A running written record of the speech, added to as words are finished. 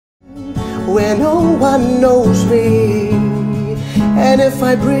where no one knows me. And if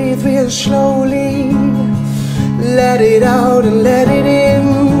I breathe real slowly, let it out and let it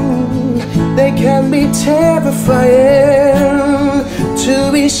in, they can be terrifying,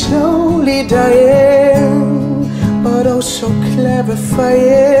 to be slowly dying, but oh so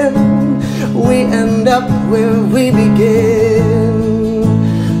clarifying. We end up where we begin.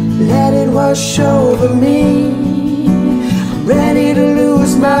 Let it wash over me, ready to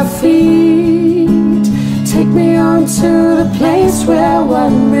lose my feet. Take me on to the place where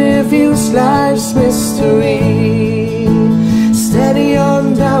one reviews life's mystery. Steady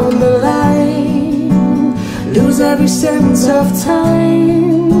on down the line, lose every sense of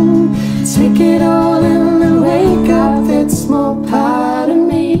time. Take it all in and wake up that small part of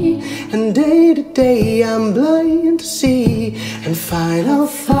me. And day to day I'm blind to see and find a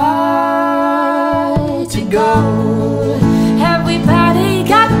fight to go. Everybody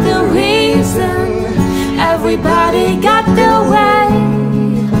got the reason, everybody got their way.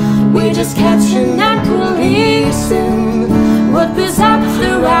 We just catching and releasing what was up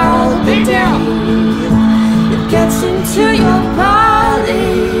throughout the day. It gets into your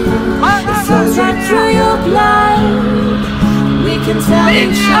body, it flows right through your blood. We can tell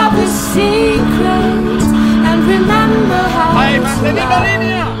each other secrets and remember how to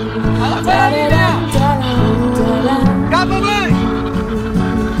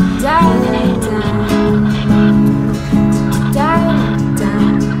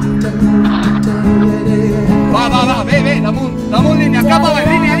Va, ve, damunt línia, cap avall,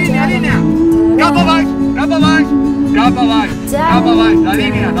 línia. Cap avall, la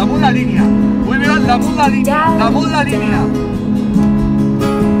línia, damunt la línia. Muy bien, damunt la línia.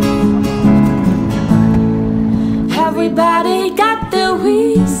 Everybody got their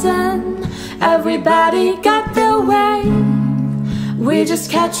reason, everybody got their way. We're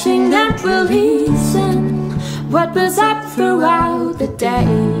just catching and releasing what was up throughout the day.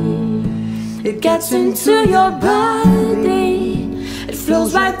 It gets into your body, it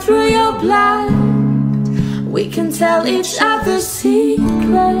flows right through your blood. We can tell each other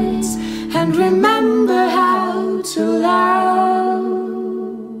secrets and remember how to love.